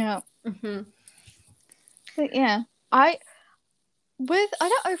 Yeah. Mm-hmm. But yeah, I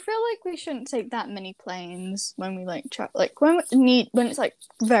feel like we shouldn't take that many planes when we like travel. Like when it's like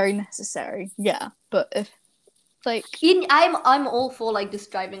very necessary. Yeah, but if like I'm all for like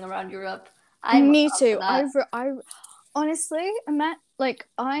just driving around Europe. Me too. I honestly,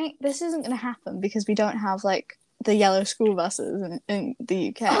 this isn't gonna happen because we don't have like the yellow school buses in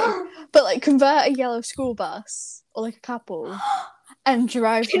the UK. But like convert a yellow school bus or like a couple and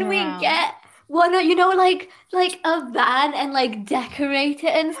drive. Can we get one? Like a van and like decorate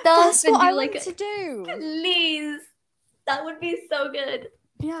it and stuff. That's what I want to do. Please, That would be so good.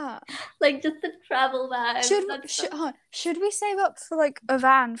 Yeah. Like just a travel van. Should we save up for like a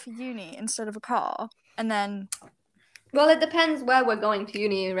van for uni instead of a car? And then Well, it depends where we're going to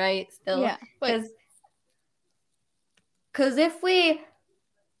uni, right? Still. Yeah. Because if we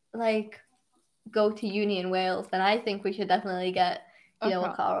like go to uni in Wales, then I think we should definitely get,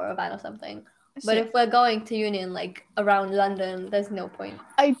 a car or a van or something. But if we're going to uni in like around London, there's no point.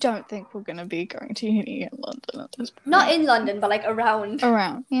 I don't think we're gonna be going to uni in London at this point. Not in London, but like around.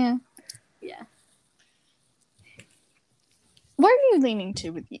 Around, yeah. Yeah. Where are you leaning to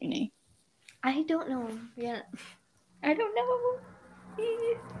with uni? I don't know. Yeah. I don't know.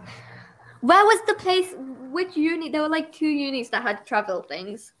 Where was the place? Which uni? There were like 2 unis that had travel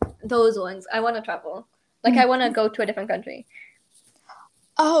things. Those ones. I want to travel. Like I want to go to a different country.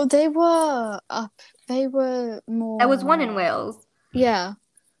 Oh, they were up. They were more. There was one in Wales. Yeah.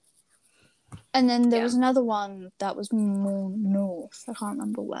 And then there was another one that was more north. I can't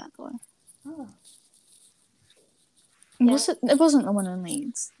remember where though. Oh. Yeah. It wasn't the one in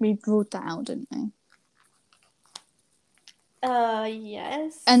Leeds. We ruled that out, didn't we?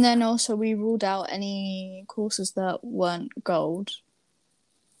 Yes. And then also we ruled out any courses that weren't gold.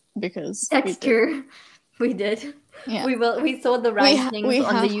 Because that's true. We did. Yeah. We saw the rankings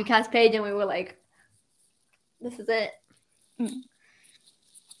on the UCAS page and we were like, this is it. Mm.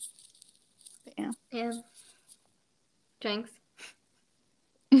 Yeah. Yeah. Drinks.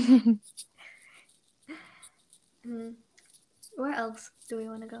 Where else do we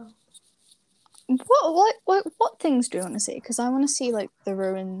want to go? What things do you want to see? Because I want to see like the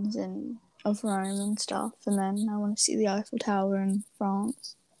ruins of Rome and stuff, and then I want to see the Eiffel Tower in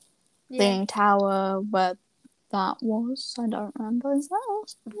France. Yeah. Leaning Tower, where that was, I don't remember. Is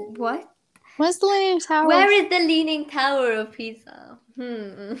that what? Where's the Leaning Tower? Where is the Leaning Tower of Pisa?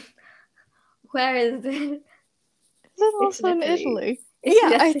 Where is it? Is it also in Italy?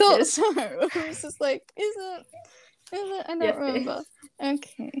 Yeah, I thought so. I was just like, is it? I don't remember.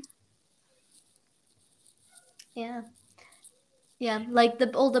 Okay. Yeah. Yeah, like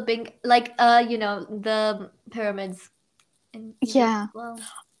all the big, like the pyramids. Yeah. Well.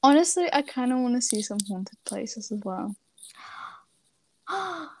 Honestly, I kind of want to see some haunted places as well.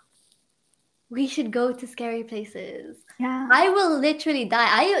 We should go to scary places. Yeah. I will literally die.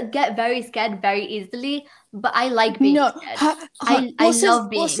 I get very scared very easily, but I like being scared. I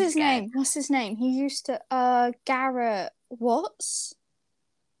love being scared. What's his name? He used to Garrett Watts?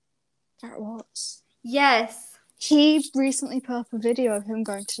 Garrett Watts. Yes. He recently put up a video of him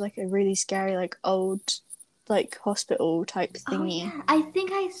going to like a really scary like old like hospital type thingy. Oh, yeah. I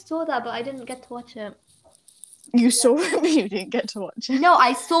think I saw that, but I didn't get to watch it. You saw it, but you didn't get to watch it. No,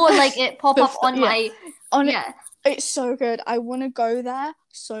 I saw like it pop up on my. It's so good. I want to go there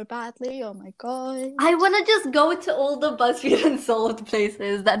so badly. Oh my god. I want to just go to all the BuzzFeed Unsolved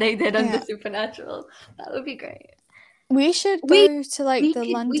places that they did on the Supernatural. That would be great. We should go to like the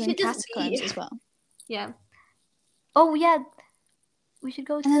London catacombs as well. Yeah. Oh yeah. We should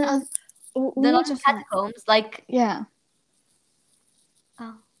go to the London catacombs, like. Yeah.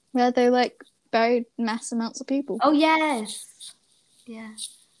 Oh. Where they like buried mass amounts of people. Oh yes. Yeah.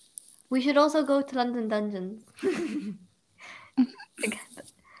 We should also go to London Dungeons.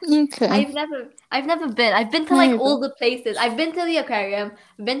 Okay. I've never been. I've been to like all the places. I've been to the aquarium.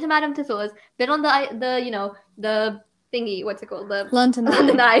 Been to Madame Tussauds. Been on the thingy. What's it called? The London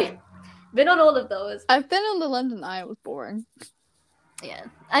Eye. Been on all of those. I've been on the London Eye. It was boring. Yeah.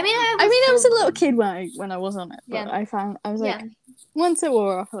 I mean, I was a little kid when I was on it. But I was like, once it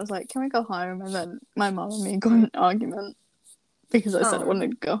wore off, I was like, can we go home? And then my mum and me got an argument because I said I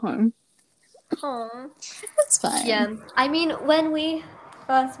wanted to go home. Aww. That's fine. Yeah. I mean, when we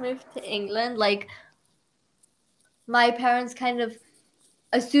first moved to England, like, my parents kind of,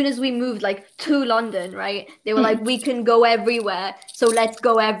 as soon as we moved, like, to London, right, they were like, we can go everywhere, so let's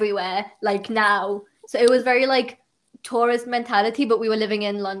go everywhere, like, now. So it was very, like, tourist mentality, but we were living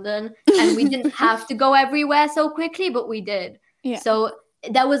in London, and we didn't have to go everywhere so quickly, but we did. Yeah. So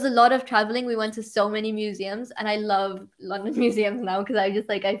there was a lot of traveling. We went to so many museums, and I love London museums now because I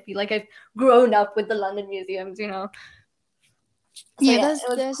feel like I've grown up with the London museums, So,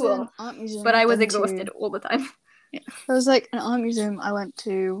 there's cool. an art museum. But I was exhausted all the time. Yeah. There was like an art museum I went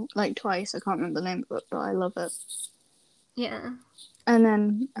to like twice. I can't remember the name of it, but I love it. Yeah. And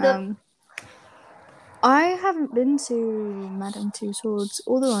then I haven't been to Madame Tussauds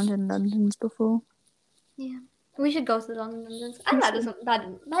or the London Dungeons before. Yeah. We should go to the London Dungeons. And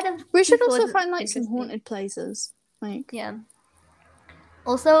Madame we should also find like some haunted places. Like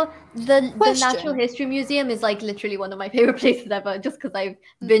Also, the Natural History Museum is like literally one of my favorite places ever, just because I've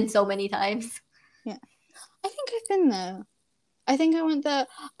been so many times. Yeah. I think I've been there. I think I went there.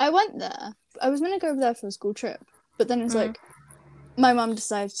 I went there. I was gonna go over there for a school trip, but then it's like my mum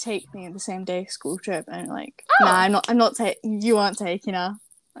decided to take me the same day school trip, and like, nah, I'm not taking. You aren't taking her.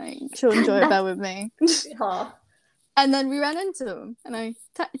 Like, she'll enjoy it better with me. Aw, And then we ran into them, and I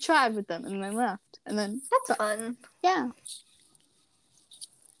chatted with them, and then left, and then that's fun. yeah.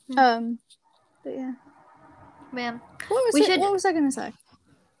 Hmm. But yeah. Man, What was I gonna say?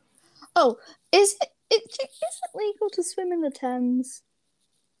 Oh, is it legal to swim in the Thames?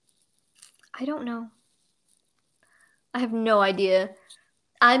 I don't know. I have no idea.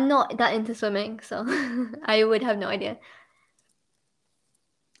 I'm not that into swimming, so I would have no idea.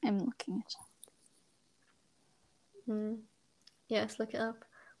 I'm looking at it. Yes, look it up.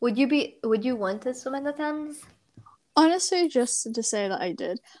 Would you want to swim in the Thames? Honestly, just to say that I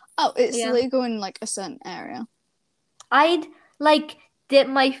did. Oh, it's Yeah. legal in like a certain area. I'd like dip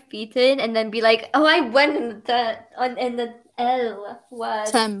my feet in and then be like, "Oh, I went in the L word.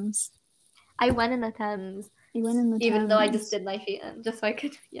 Thames. I went in the Thames." You went in the Even though I Thames. just did my feet in, just so I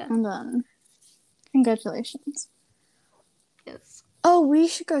could, yeah. And then, congratulations. Yes. Oh, we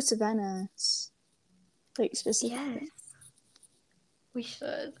should go to Venice. Like, specifically. Yes. We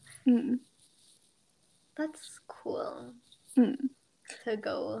should. That's cool. To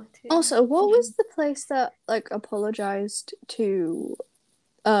go to. Also, what was the place that like apologized to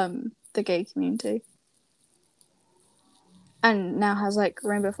the gay community? And now has like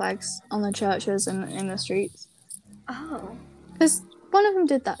rainbow flags on the churches and in the streets? Oh. Because one of them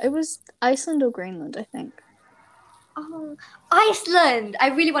did that. It was Iceland or Greenland, I think. Oh, Iceland! I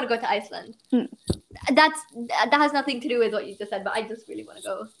really want to go to Iceland. That has nothing to do with what you just said, but I just really want to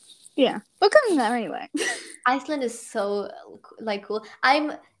go. Yeah, we're coming there anyway. Iceland is so like cool.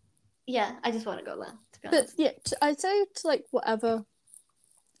 I just want to go there. To be honest. But yeah, I'd say to like whatever,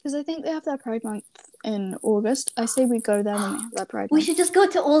 because I think they have their Pride Month in August. I say we go there when they have their Pride Month. We should just go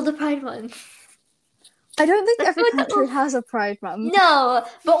to all the Pride months. I don't think every country has a Pride Month. No,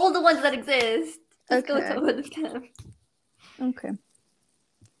 but all the ones that exist. Let's go Okay. to all of them. Okay.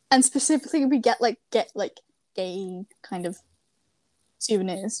 And specifically, we get gay kind of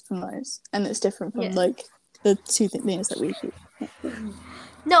souvenirs from those, and it's different from like the souvenirs that we do.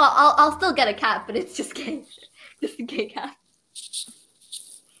 No, I'll still get a cap, but it's just gay, just a gay cap.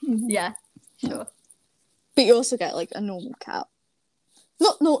 Yeah, sure. But you also get like a normal cap,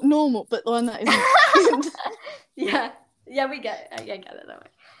 not normal, but the one that isn't. yeah, we get it. I get it. That way.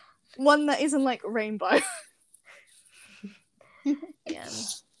 One that isn't like rainbow. Yeah.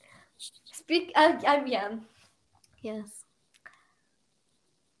 Yeah. Yes.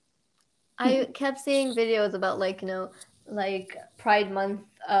 I kept seeing videos about like Pride Month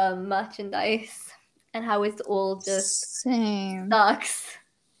merchandise and how it's all just sucks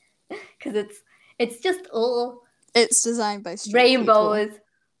because it's just all it's designed by rainbows people.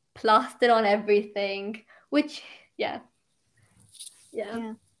 Plastered on everything, which yeah.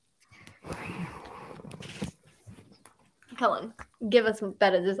 Come on, give us some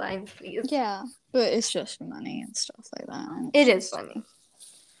better designs, please. Yeah, but it's just for money and stuff like that. It is funny.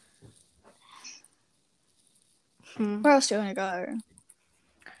 Where else do you want to go?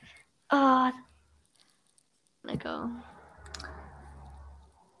 I go.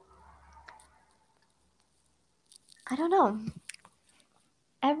 I don't know.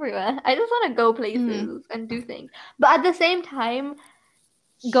 Everywhere. I just want to go places and do things. But at the same time,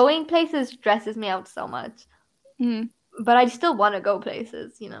 going places stresses me out so much. But I still want to go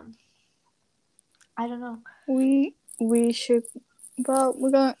places, you know. I don't know. We should. Well,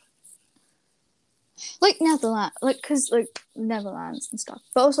 we're going. Like Netherlands, like because like Netherlands and stuff.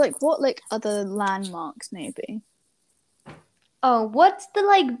 But also like what like other landmarks maybe. Oh, what's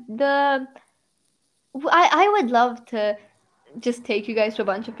the I would love to just take you guys to a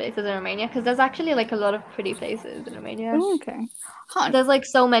bunch of places in Romania because there's actually like a lot of pretty places in Romania. Oh, okay. There's like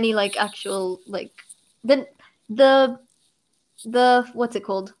so many like actual like the what's it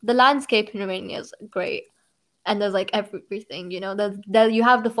called? The landscape in Romania is great, and there's like everything, you know. There you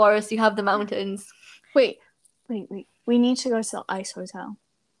have the forest, you have the mountains. Wait. We need to go to the Ice Hotel.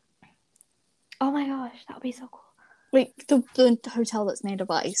 Oh my gosh, that would be so cool. Like the hotel that's made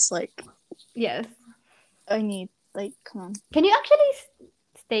of ice, like. Yes. I need come on. Can you actually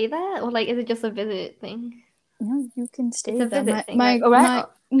stay there, or like is it just a visit thing? No, you can stay it's there. A visit thing,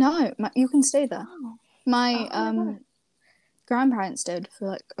 you can stay there. Oh. My grandparents did for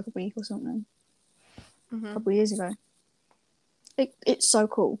like a week or something. A couple of years ago. It's so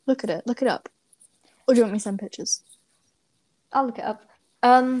cool. Look at it. Look it up. Or do you want me to send pictures? I'll look it up.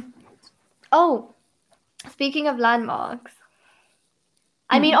 Oh, speaking of landmarks,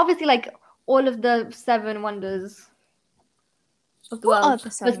 I mean, obviously, like all of the 7 wonders of the What are world. the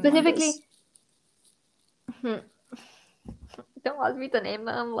But seven specifically, wonders? don't ask me to name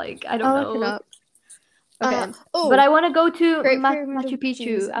them. Like, I don't I'll look it know. up. Okay. Oh, But I want to go to Great Pyramid Machu of Picchu.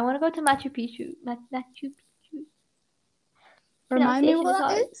 Giza. I want to go to Machu Picchu. Machu Picchu. Remind me Pronunciation what is that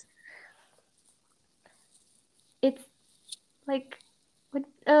hard. is? It's like what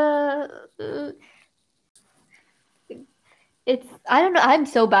it's I don't know. I'm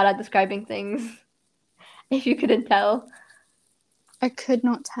so bad at describing things. If you couldn't tell. I could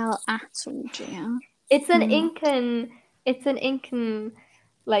not tell at all, Gia. It's an Hmm. Incan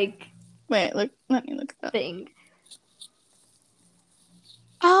like Wait, look. Let me look it up. thing.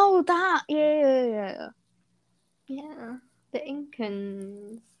 Oh, that. Yeah. Yeah. The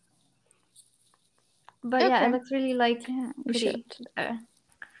Incans. But yeah, it Okay. looks really like Yeah, we pretty should. there.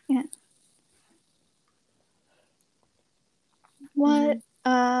 Yeah. What?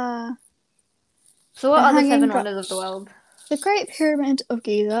 So what The are the Hanging 7 Gar- wonders of the world? The Great Pyramid of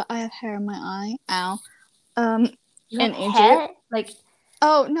Giza. I have hair in my eye. Ow. You In have Egypt. hair? Like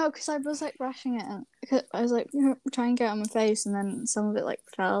Oh no, because I was like brushing it, and I was like trying to get it on my face, and then some of it like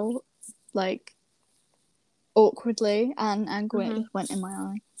fell, like awkwardly, and it just went in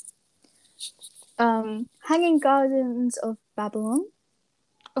my eye. Hanging Gardens of Babylon.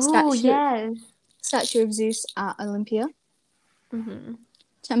 oh yes. Statue of Zeus at Olympia. Mm-hmm.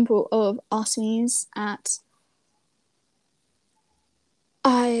 Temple of Artemis at.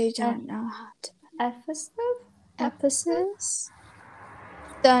 I don't know how to. Ephesus.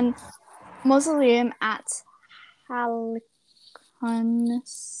 Then mausoleum at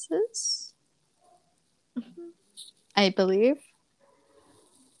Halicarnassus, I believe.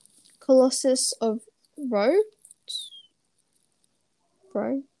 Colossus of Rhodes.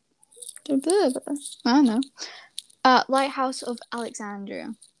 I don't know. Lighthouse of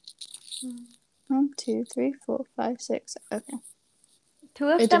Alexandria. 1, 2, 3, 4, 5, 6. Okay. 2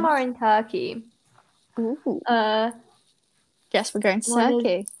 of them are in Turkey. Ooh. Guess we're going to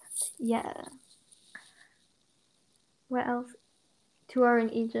Turkey. Yeah. Where else? 2 are in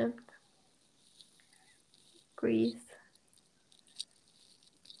Egypt. Greece.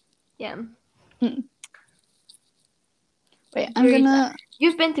 Yeah. Wait, I'm gonna.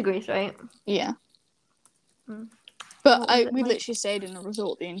 You've been to Greece, right? Yeah. Mm. But we literally stayed in a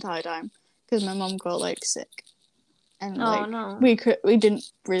resort the entire time because my mom got like sick, and like no. we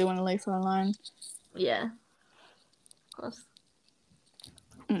didn't really want to leave her alone. Yeah. Of course.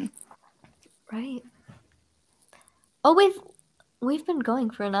 Right. Oh, we've been going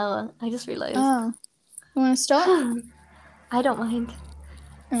for an hour. I just realized. Oh, you want to stop? I don't mind.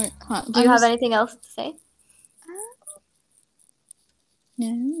 Right, Do you have anything else to say?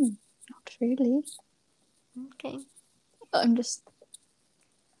 No, not really. Okay. I'm just.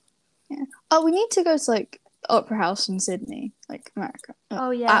 Yeah. Oh, we need to go to like Opera House in Sydney, like America.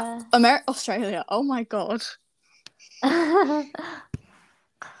 Oh yeah. Australia. Oh my god.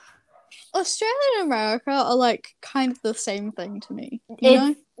 Australia and America are like kind of the same thing to me.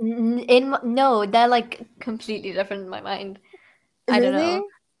 You know? No, they're like completely different in my mind. I don't know.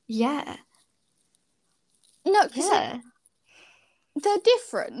 Yeah. No, because they're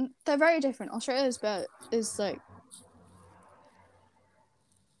different. They're very different. Australia is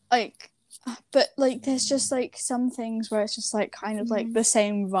like, but like there's just like some things where it's just like kind of like the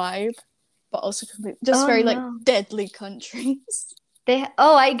same vibe, but also like deadly countries.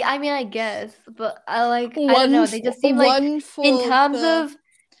 I mean I guess, but I don't know, they just seem like in terms of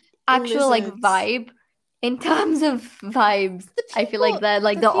actual like vibe, in terms of vibes, I feel like they're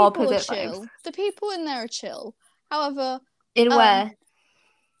like the opposite vibes. The people in there are chill. However, in where?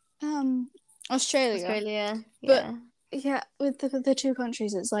 Australia. But yeah, with the 2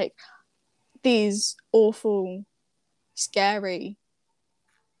 countries, it's like these awful, scary,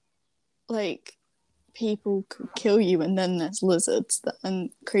 like people could kill you, and then there's lizards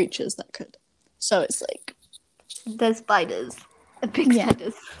and creatures that could. So it's like there's spiders, big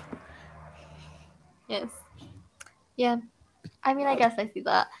spiders. Yes. Yeah. I mean, I guess I see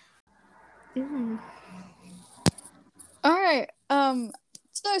that. All right. To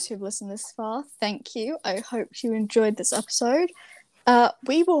those who've listened this far, thank you. I hope you enjoyed this episode.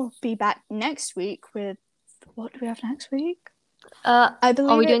 We will be back next week with what do we have next week? I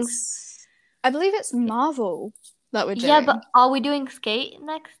believe it's Marvel that we're doing. Yeah, but are we doing Skate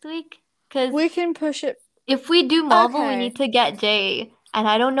next week? Because we can push it. If we do Marvel, we need to get Jay, and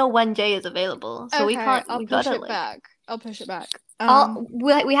I don't know when Jay is available, so we can't. I'll push it back.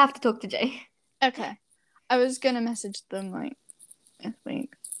 We have to talk to Jay. Okay, I was gonna message them like this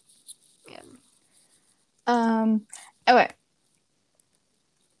week. Yeah. Okay.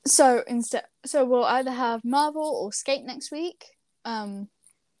 So we'll either have Marvel or Skate next week.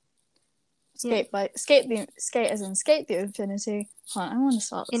 Skate as in Skate the Infinity. Hold on, I want to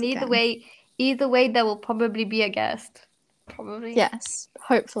start this And again. either way, there will probably be a guest. Probably. Yes,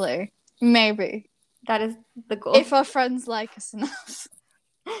 hopefully, maybe That is the goal. if our friends like us enough.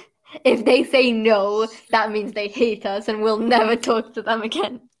 If they say no, that means they hate us and we'll never talk to them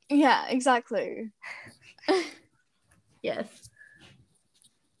again. Yeah, exactly. Yes.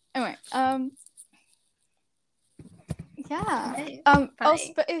 Anyway, yeah. Okay,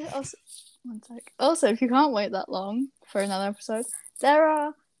 Also, one sec. Also, if you can't wait that long for another episode, there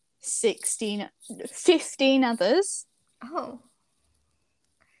are 15 others Oh.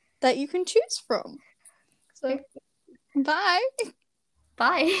 that you can choose from. So, bye.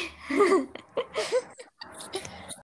 Bye.